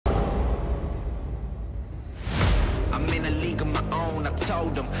and I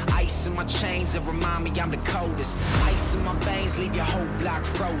told them. Ice in my chains that remind me I'm the coldest. Ice in my veins leave your whole block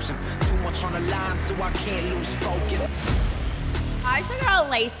frozen. Too much on the line so I can't lose focus. Hi, it's your girl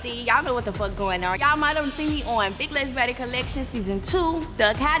Lacey. Y'all know what the fuck going on. Y'all might have seen me on Big Let's Better Collection Season 2,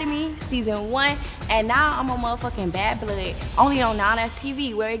 The Academy Season 1, and now I'm on motherfucking Bad Blood. Only on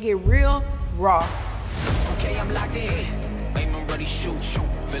NowThatsTV where it get real raw. Okay, I'm locked in. Aim and ready, shoot.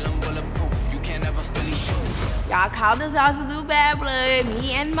 Feeling bulletproof. You can't ever feel these shoes. Y'all called us out to do Bad Blood.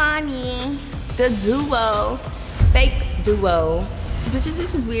 Me and Moni, the duo, fake duo. Bitches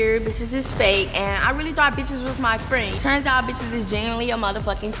is weird, bitches is fake, and I really thought bitches was my friend. Turns out bitches is genuinely a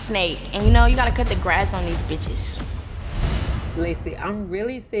motherfucking snake. And you know, you gotta cut the grass on these bitches. Lacey, I'm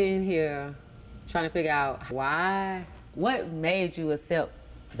really sitting here trying to figure out what made you accept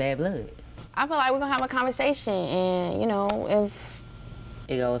Bad Blood? I feel like we're gonna have a conversation, and you know, if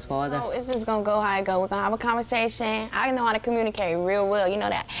it goes farther. Oh, it's just gonna go how it go. We're gonna have a conversation. I know how to communicate real well, you know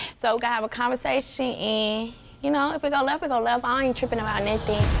that. So we're gonna have a conversation, and you know, if it go left, it go left. I ain't tripping about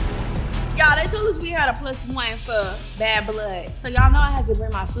nothing. Y'all, they told us we had a +1 for Bad Blood. So y'all know I had to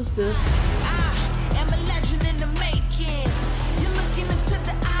bring my sister. I am a legend in the making. You're looking into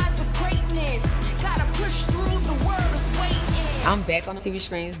the eyes of greatness. Gotta push through, the world is waiting. I'm back on the TV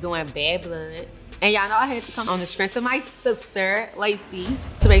screens doing Bad Blood. And y'all know I had to come on the strength of my sister, Lacey,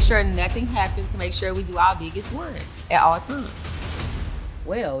 to make sure nothing happens, to make sure we do our biggest one at all times.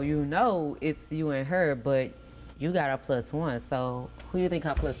 Well, you know it's you and her, but you got a +1, so who do you think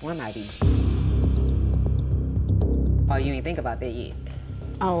her +1 might be? Oh, you ain't think about that yet?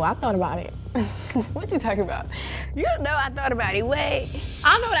 Oh, I thought about it. What you talking about? You know I thought about it. Wait,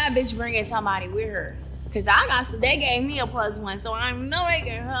 I know that bitch bringing somebody with her. Cause they gave me a +1, so I know they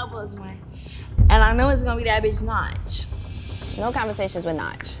gave her a +1. And I know it's gonna be that bitch Notch. No conversations with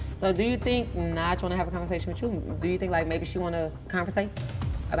Notch. So do you think Notch wanna have a conversation with you? Do you think like maybe she wanna conversate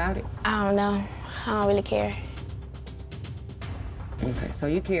about it? I don't know. I don't really care. Okay, so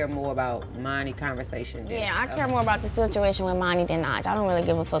you care more about Moni conversation than... Yeah, I care more about the situation with Moni than Notch. I don't really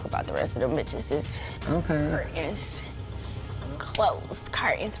give a fuck about the rest of them bitches. It's curtains. Closed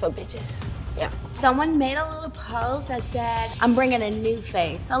curtains for bitches. Yeah. Someone made a little post that said, I'm bringing a new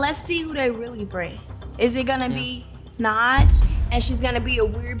face. So let's see who they really bring. Is it gonna be Notch, and she's gonna be a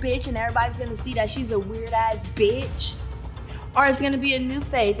weird bitch, and everybody's gonna see that she's a weird ass bitch? Or it's gonna be a new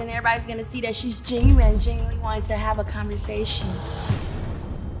face, and everybody's gonna see that she's genuinely wanting to have a conversation.